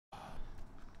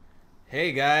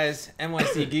Hey guys,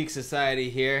 NYC Geek Society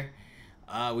here.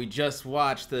 We just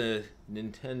watched the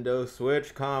Nintendo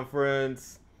Switch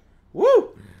conference.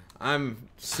 Woo! I'm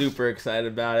super excited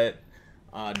about it.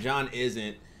 John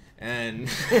isn't, and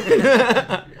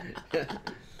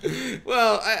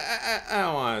well, I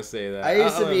don't want to say that. I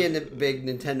used to be a big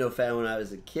Nintendo fan when I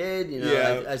was a kid. You know,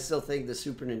 Yeah. I still think the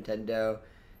Super Nintendo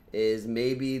is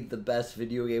maybe the best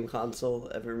video game console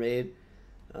ever made.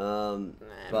 But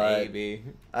maybe.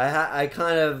 I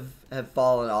kind of have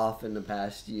fallen off in the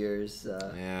past years.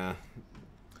 Yeah.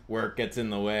 Work gets in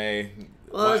the way.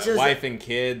 Well, it's just, wife and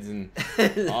kids and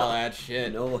no, all that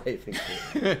shit. No wife and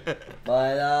kids.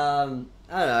 But I don't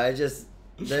know.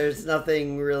 There's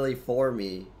nothing really for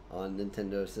me on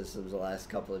Nintendo systems the last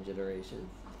couple of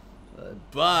generations.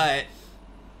 But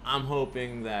I'm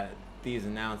hoping that these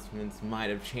announcements might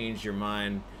have changed your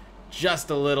mind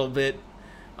just a little bit.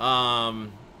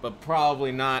 But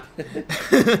probably not.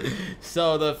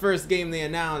 So the first game they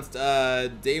announced,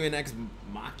 Daemon X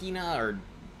Machina or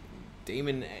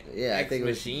Daemon yeah, X I think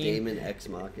Machine. It was Daemon X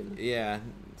Machina. Yeah.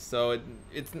 So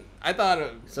it's. I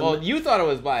thought. Well, you thought it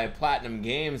was by Platinum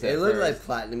Games. It looked like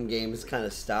Platinum Games kind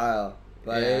of style,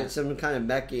 but it's some kind of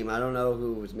mech game. I don't know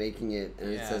who was making it,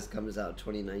 and it says comes out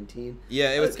 2019.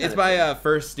 Yeah, it's by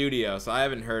First Studio, so I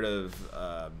haven't heard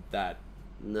of that.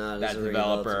 No, that doesn't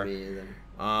developer. ring a bell to me either.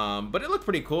 But it looked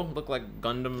pretty cool. It looked like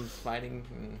Gundam fighting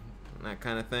and that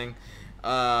kind of thing.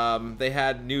 They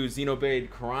had new Xenoblade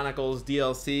Chronicles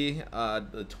DLC,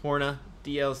 the Torna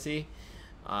DLC.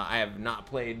 I have not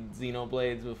played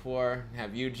Xenoblades before.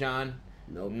 Have you, John?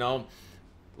 Nope. No.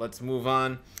 Let's move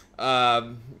on.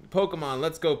 Pokemon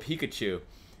Let's Go Pikachu.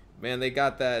 Man, they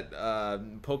got that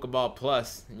Pokeball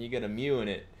Plus, and you get a Mew in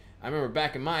it. I remember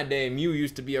back in my day, Mew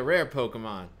used to be a rare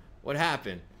Pokemon. What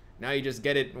happened? Now you just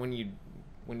get it when you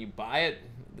buy it.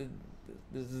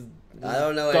 This is I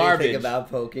don't know garbage. anything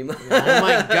about Pokemon. Oh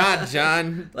my God,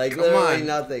 John! Like come literally on.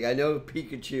 nothing. I know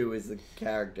Pikachu is the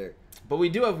character. But we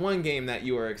do have one game that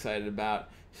you were excited about: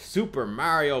 Super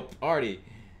Mario Party.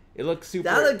 It looked super.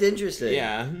 That looked interesting.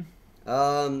 Yeah.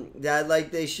 That like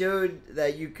they showed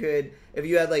that you could, if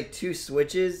you had like two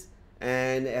switches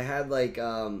and it had like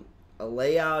a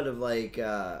layout of like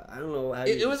I don't know how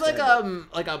It was like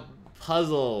a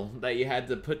puzzle that you had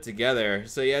to put together.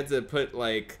 So you had to put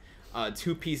like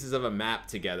two pieces of a map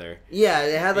together. Yeah,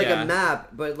 it had like a map,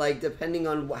 but like depending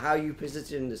on how you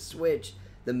position the switch,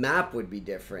 the map would be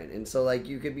different. And so like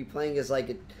you could be playing as like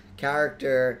a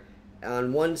character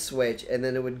on one switch, and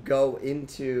then it would go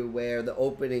into where the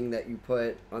opening that you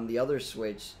put on the other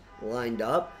switch lined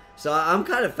up. So I'm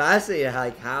kind of fascinated,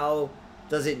 like how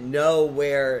does it know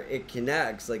where it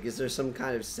connects? Like, is there some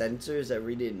kind of sensors that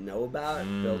we didn't know about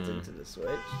built into the Switch?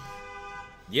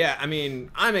 Yeah, I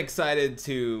mean, I'm excited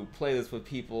to play this with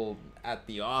people at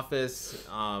the office.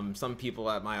 Some people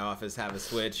at my office have a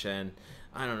Switch, and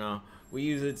I don't know, we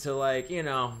use it to, like, you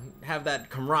know, have that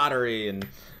camaraderie and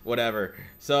whatever.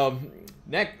 So,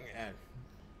 next,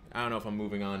 I don't know if I'm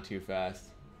moving on too fast,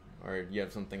 or you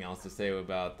have something else to say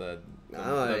about the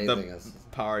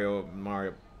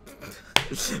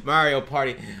Mario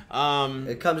Party.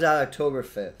 It comes out October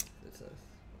 5th. It says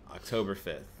October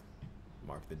 5th.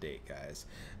 Mark the date, guys.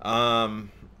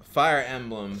 Fire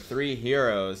Emblem 3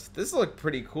 Heroes. This looked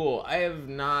pretty cool. I've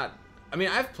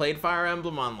played Fire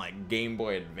Emblem on like Game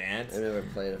Boy Advance. I never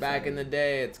played it back in the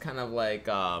day. It's kind of like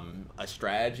a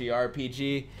strategy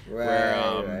RPG.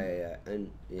 Right.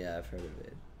 And yeah, I've heard of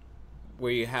it.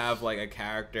 Where you have like a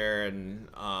character and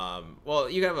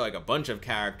you have like a bunch of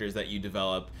characters that you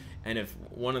develop, and if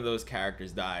one of those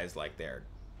characters dies, like they're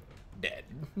dead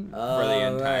for the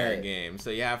entire game.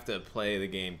 So you have to play the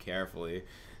game carefully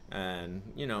and,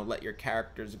 you know, let your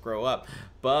characters grow up.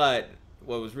 But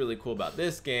what was really cool about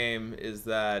this game is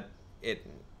that it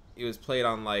was played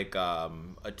on like a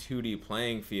 2D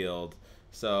playing field.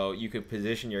 So you could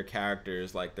position your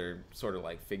characters like they're sort of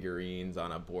like figurines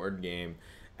on a board game.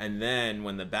 And then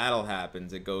when the battle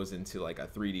happens, it goes into like a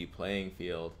 3D playing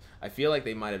field. I feel like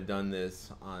they might have done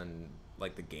this on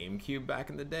like the GameCube back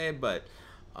in the day, but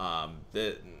I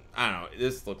don't know.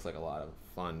 This looks like a lot of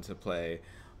fun to play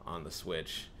on the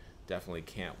Switch. Definitely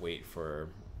can't wait for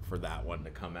that one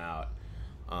to come out.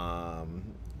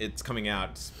 It's coming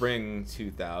out spring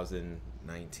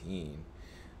 2019.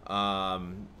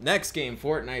 Next game,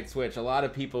 Fortnite Switch. A lot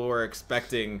of people were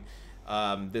expecting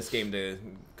this game to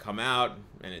come out,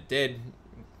 and it did.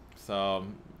 So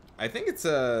I think it's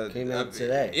came out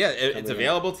today. Yeah, it's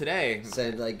available today.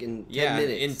 Said like in 10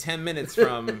 minutes. In 10 minutes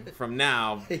from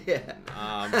now. Yeah.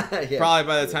 Probably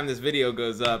by the time this video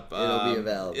goes up, it'll be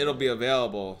available. It'll be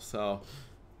available. So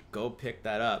go pick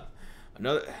that up.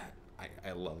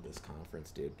 I love this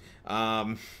conference, dude.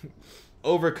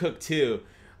 Overcooked 2.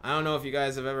 I don't know if you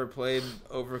guys have ever played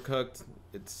Overcooked.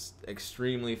 It's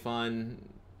extremely fun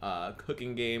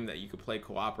cooking game that you could play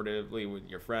cooperatively with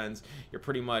your friends. You're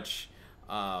pretty much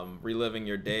reliving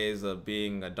your days of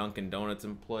being a Dunkin' Donuts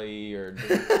employee or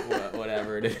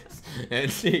whatever it is.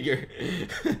 And you're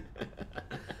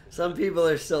some people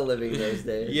are still living those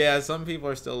days. Yeah, some people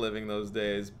are still living those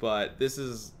days, but this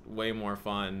is way more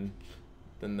fun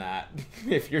than that.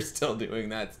 If you're still doing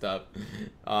that stuff,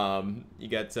 you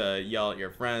get to yell at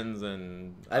your friends,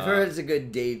 and I've heard it's a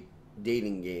good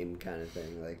dating game kind of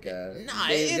thing, like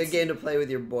good game to play with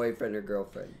your boyfriend or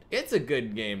girlfriend. It's a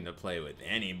good game to play with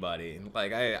anybody.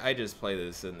 Like I just play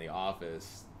this in the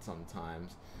office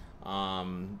sometimes.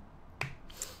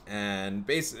 And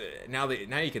basically now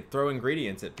you can throw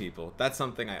ingredients at people. That's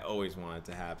something I always wanted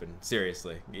to happen.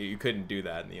 Seriously, you couldn't do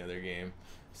that in the other game.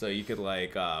 So you could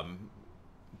like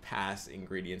pass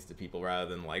ingredients to people rather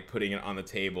than like putting it on the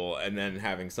table and then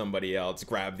having somebody else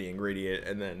grab the ingredient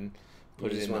and then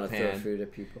put it in the pan. You just want to throw food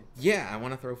at people? Yeah, I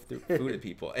want to throw food at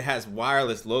people. It has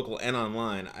wireless, local, and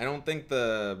online. I don't think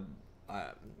I've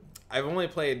only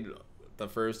played the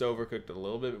first Overcooked a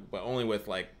little bit, but only with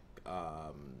local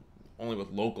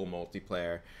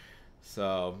multiplayer.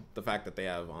 So the fact that they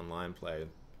have online play,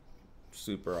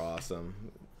 super awesome.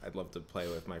 I'd love to play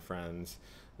with my friends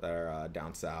that are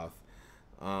down south.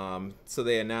 So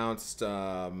they announced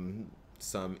some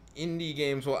indie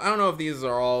games. Well, I don't know if these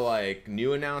are all like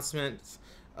new announcements.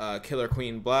 Killer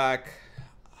Queen Black,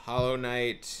 Hollow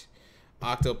Knight,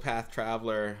 Octopath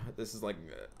Traveler. This is like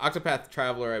Octopath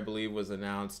Traveler, I believe, was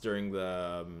announced during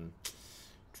the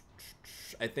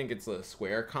I think it's a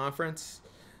Square conference.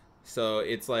 So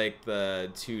it's like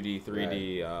the 2D,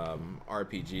 3D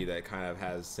RPG that kind of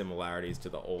has similarities to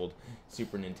the old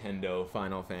Super Nintendo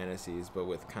Final Fantasies, but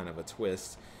with kind of a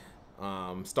twist.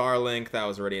 Starlink, that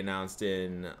was already announced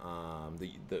in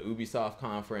the Ubisoft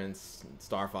conference.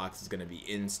 Star Fox is going to be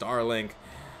in Starlink.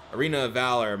 Arena of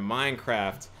Valor,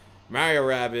 Minecraft, Mario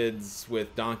Rabbids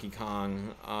with Donkey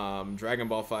Kong, Dragon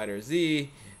Ball Fighter Z,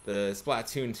 the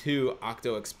Splatoon 2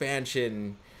 Octo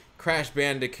expansion, Crash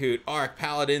Bandicoot, Ark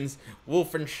Paladins,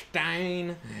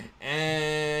 Wolfenstein,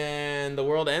 and The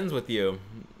World Ends With You.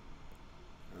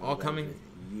 All coming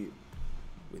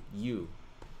with you.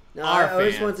 No, I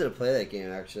always wanted to play that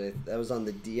game, actually. That was on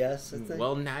the DS, I think.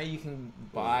 Well, now you can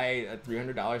buy a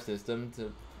 $300 system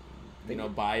to,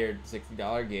 buy your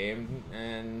 $60 game,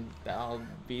 and that'll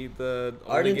be the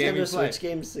only game you play. Are Nintendo Switch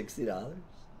games $60?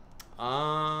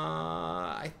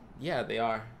 Yeah, they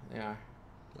are. They are.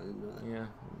 I didn't know that. Yeah,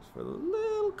 it's for the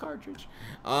little cartridge.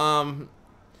 And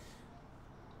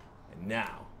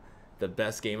now, the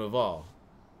best game of all,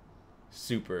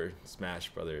 Super Smash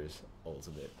Bros.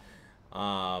 Ultimate.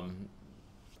 I'm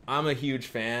a huge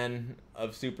fan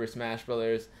of Super Smash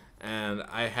Bros. And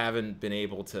I haven't been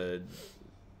able to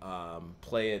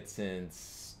play it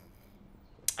since.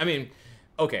 I mean,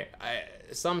 okay.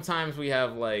 Sometimes we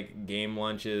have like game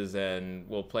lunches and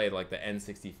we'll play like the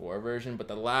N64 version, but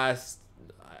the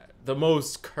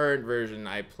most current version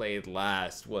I played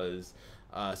last was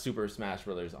Super Smash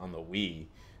Bros. On the Wii.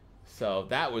 So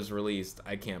that was released,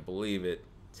 I can't believe it,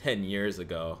 10 years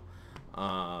ago.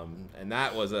 And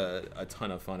that was a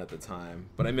ton of fun at the time.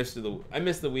 But I missed the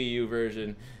Wii U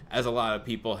version, as a lot of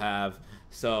people have.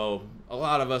 So a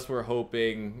lot of us were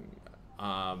hoping,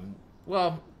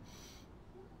 well,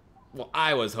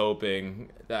 I was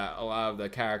hoping that a lot of the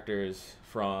characters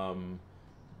from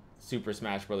Super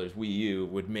Smash Bros. Wii U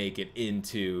would make it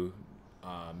into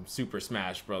Super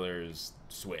Smash Bros.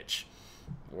 Switch,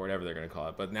 or whatever they're going to call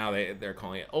it. But now they're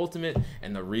calling it Ultimate,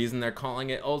 and the reason they're calling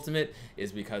it Ultimate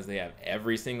is because they have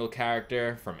every single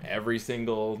character from every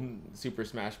single Super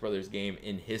Smash Bros. Game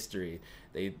in history.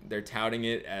 They're touting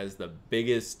it as the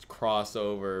biggest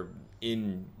crossover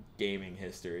in gaming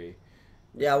history.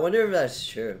 Yeah, I wonder if that's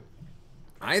true.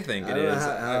 I think it is.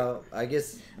 I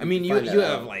guess. I mean, you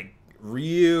have like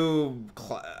Ryu.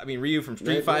 Ryu from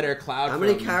Street Fighter. Cloud. How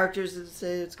many characters did it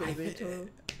say it's going to be total?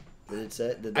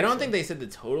 I don't think they said the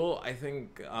total. I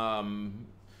think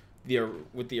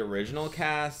with the original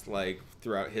cast, like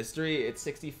throughout history, it's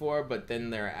 64. But then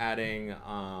they're adding,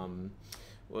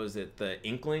 what was it? The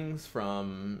Inklings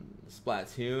from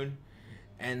Splatoon,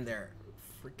 and they're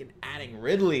freaking adding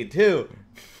Ridley too.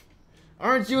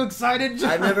 Aren't you excited,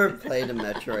 John? I've never played a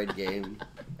Metroid game.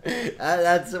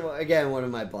 That's, again, one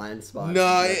of my blind spots.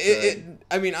 No,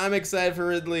 I'm excited for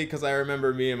Ridley because I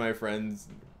remember me and my friends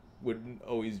would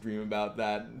always dream about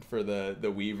that for the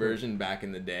Wii version back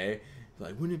in the day.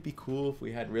 Like, wouldn't it be cool if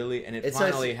we had really? And it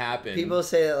finally happened. People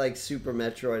say that like Super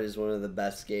Metroid is one of the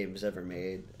best games ever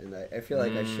made, and I feel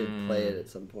like I should play it at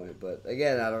some point. But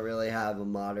again, I don't really have a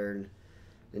modern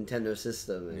Nintendo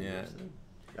system anymore.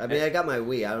 I mean, I got my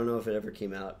Wii. I don't know if it ever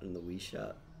came out in the Wii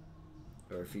shop,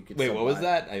 or if you could. Wait, what was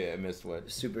that? I missed what.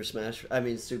 Super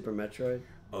Metroid.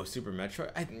 Oh, Super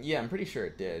Metroid. Yeah, I'm pretty sure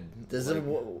it did. Does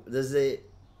the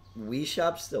Wii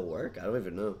shop still work? I don't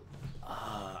even know.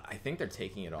 I think they're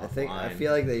taking it offline. I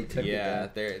feel like they took it down.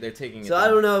 Yeah, they're taking it So down. I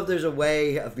don't know if there's a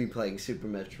way of me playing Super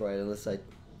Metroid unless I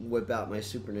whip out my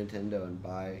Super Nintendo and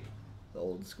buy the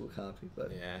old school copy.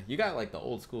 But yeah, you got like the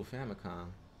old school Famicom,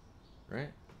 right?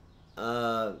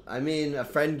 I mean, a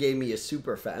friend gave me a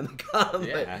Super Famicom,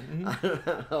 Yeah.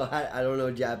 but I don't know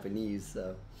Japanese,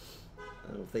 so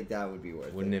I don't think that would be worth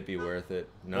it. Wouldn't it be worth it?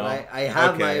 No. But I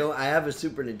have my own. I have a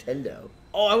Super Nintendo.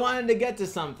 Oh, I wanted to get to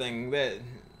something that,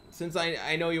 since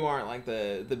I know you aren't like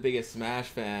the biggest Smash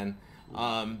fan,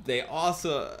 they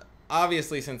also,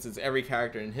 obviously, since it's every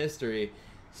character in history,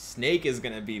 Snake is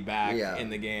gonna be back in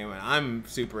the game, and I'm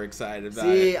super excited about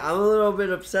it. See, I'm a little bit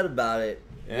upset about it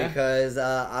because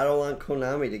Yeah? I don't want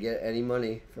Konami to get any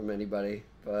money from anybody.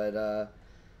 But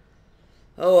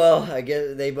oh well, I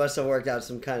guess they must have worked out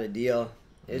some kind of deal.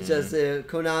 It's just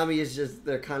Konami is just,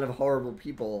 they're kind of horrible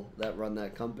people that run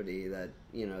that company. That,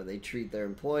 you know, they treat their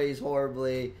employees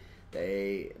horribly.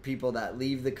 People that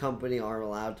leave the company aren't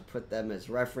allowed to put them as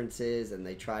references, and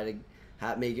they try to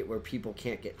make it where people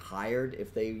can't get hired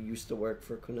if they used to work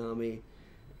for Konami.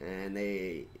 And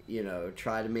they, you know,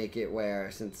 try to make it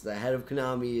where, since the head of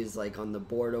Konami is like on the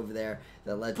board over there,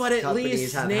 that lets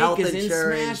companies have health insurance. But at least Snake is in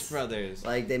Smash Brothers.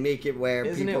 Like, they make it where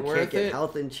people can't get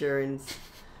health insurance.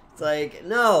 It's like,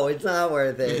 no, it's not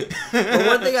worth it. But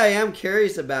one thing I am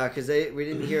curious about, because we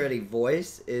didn't hear any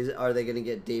voice, is are they going to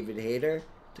get David Hayter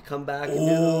to come back and do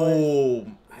the voice?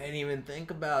 I didn't even think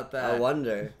about that. I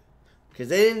wonder. Because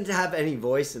they didn't have any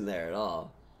voice in there at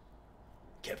all.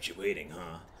 Kept you waiting,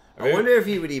 huh? I wonder if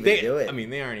he would even do it. I mean,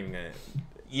 they aren't even going to...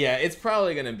 Yeah, it's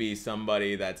probably going to be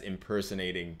somebody that's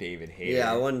impersonating David Hayter.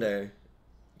 Yeah, I wonder.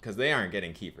 Because they aren't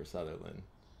getting Kiefer Sutherland.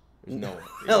 There's no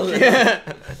way.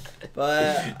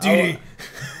 But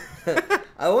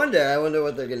I wonder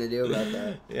what they're gonna do about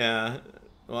that. Yeah.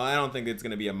 Well, I don't think it's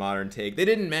gonna be a modern take. They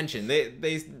didn't mention they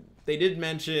did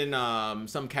mention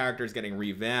some characters getting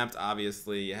revamped.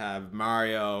 Obviously, you have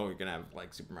Mario. You're gonna have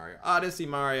like Super Mario Odyssey,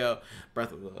 Mario,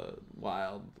 Breath of the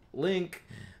Wild, Link.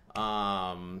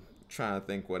 Trying to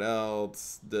think what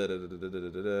else. And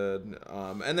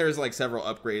there's like several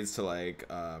upgrades to like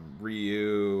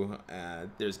Ryu.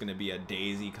 There's gonna be a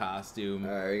Daisy costume.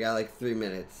 All right, we got like 3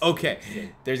 minutes. Okay,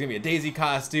 there's gonna be a Daisy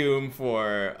costume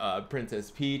for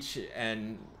Princess Peach,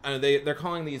 and they're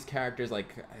calling these characters, like,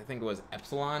 I think it was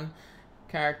Epsilon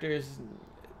characters.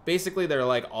 Basically, they're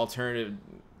like alternative,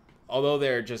 although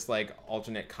they're just like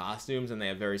alternate costumes and they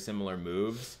have very similar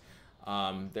moves.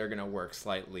 They're gonna work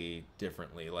slightly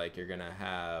differently. Like, you're gonna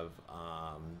have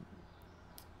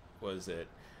what is it,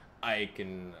 Ike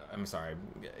and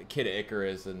Kid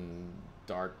Icarus and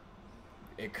Dark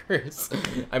Icarus.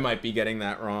 I might be getting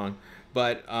that wrong,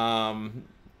 but I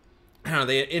don't know,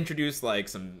 they introduced like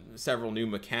several new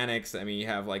mechanics. I mean, you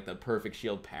have like the perfect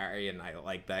shield parry, and I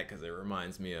like that because it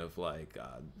reminds me of like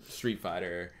Street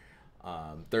Fighter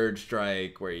Third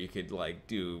Strike, where you could like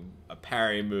do a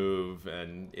parry move,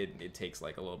 and it takes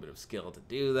like a little bit of skill to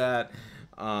do that.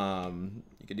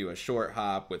 You could do a short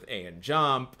hop with A and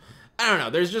jump. I don't know,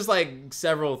 there's just like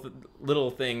several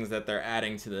little things that they're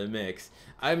adding to the mix.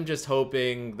 I'm just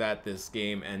hoping that this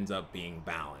game ends up being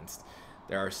balanced.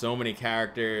 There are so many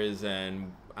characters,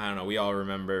 and I don't know, we all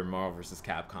remember Marvel vs.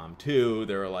 Capcom 2.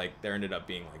 There ended up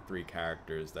being like 3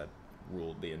 characters that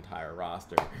ruled the entire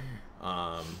roster.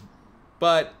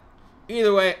 But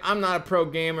either way, I'm not a pro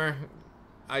gamer.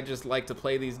 I just like to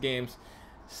play these games.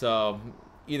 So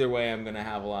either way, I'm going to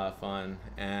have a lot of fun.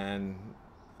 And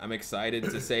I'm excited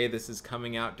to say this is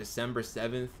coming out December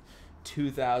 7th,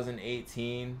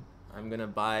 2018. I'm going to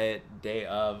buy it day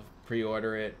of,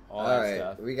 pre-order it, all that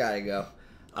stuff. We got to go.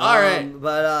 All right.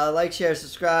 But like, share,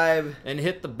 subscribe. And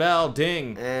hit the bell,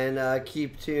 ding. And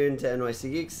keep tuned to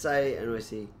NYC Geek's site,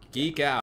 NYC Geek out.